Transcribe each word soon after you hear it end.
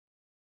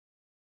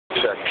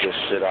this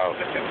shit out.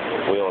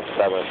 We on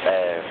 7th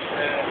Ave.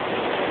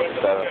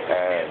 7th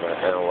Ave in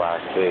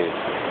NYC.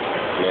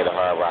 Near the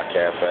Hard Rock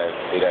Cafe.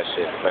 See that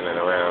shit spinning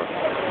around.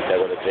 There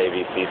go the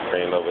JVC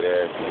screen over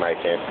there. You might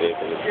can't see it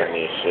because it's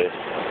funny as shit.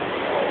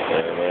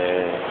 And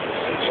man,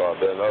 so I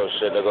building those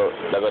shit. There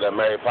go that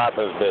Mary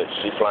Poppins bitch.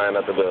 She flying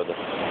up the building.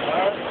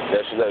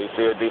 There she go. You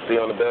see her DC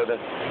on the building?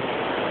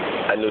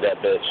 I knew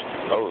that bitch.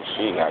 Oh,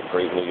 she got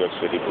great New York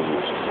City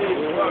boobs.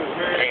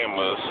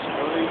 Cameras.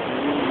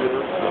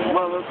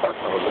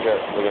 Motherfucker.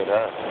 Look at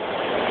that.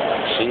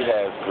 She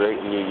has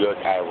great New York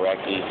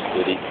Iraqi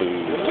city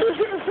boobs.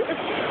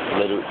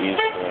 Middle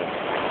Eastern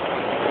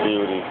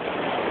beauty.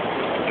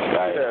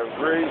 Like, have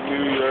great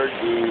New York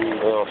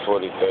boobs. We're on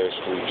 43rd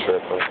Street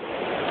tripping.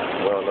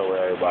 We don't know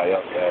where everybody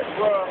up at.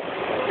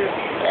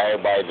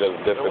 Everybody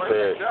just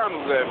disappeared.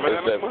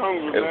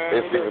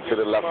 It's either to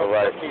the left or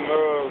right.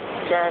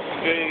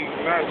 Sausage,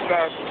 not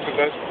sausage, because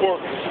that's pork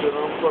and shit.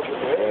 I'm fucking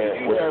with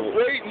that. We have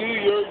great New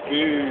York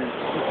dudes.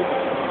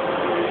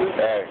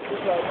 Hey,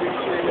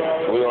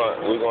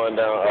 we going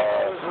down,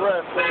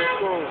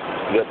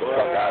 get the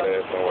fuck out of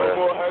here somewhere.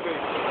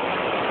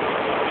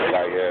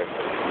 Like, yeah.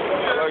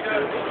 I like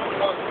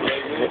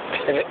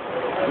it.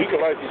 We can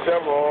like each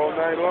other all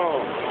night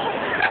long.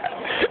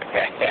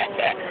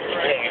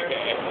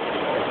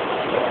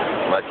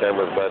 My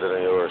camera's better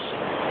than yours.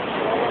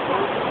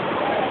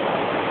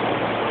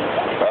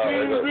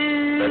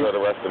 There go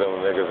the rest of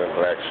them niggas in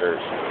black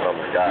shirts. Oh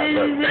my God,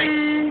 look,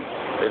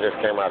 they just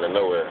came out of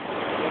nowhere.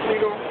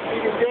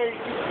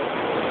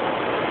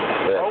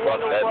 Yeah,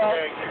 fuck that.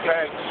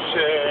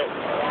 Shit.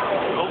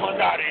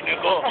 Illuminati,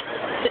 nigga.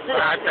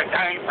 That's the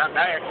gang,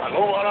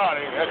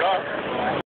 nigga.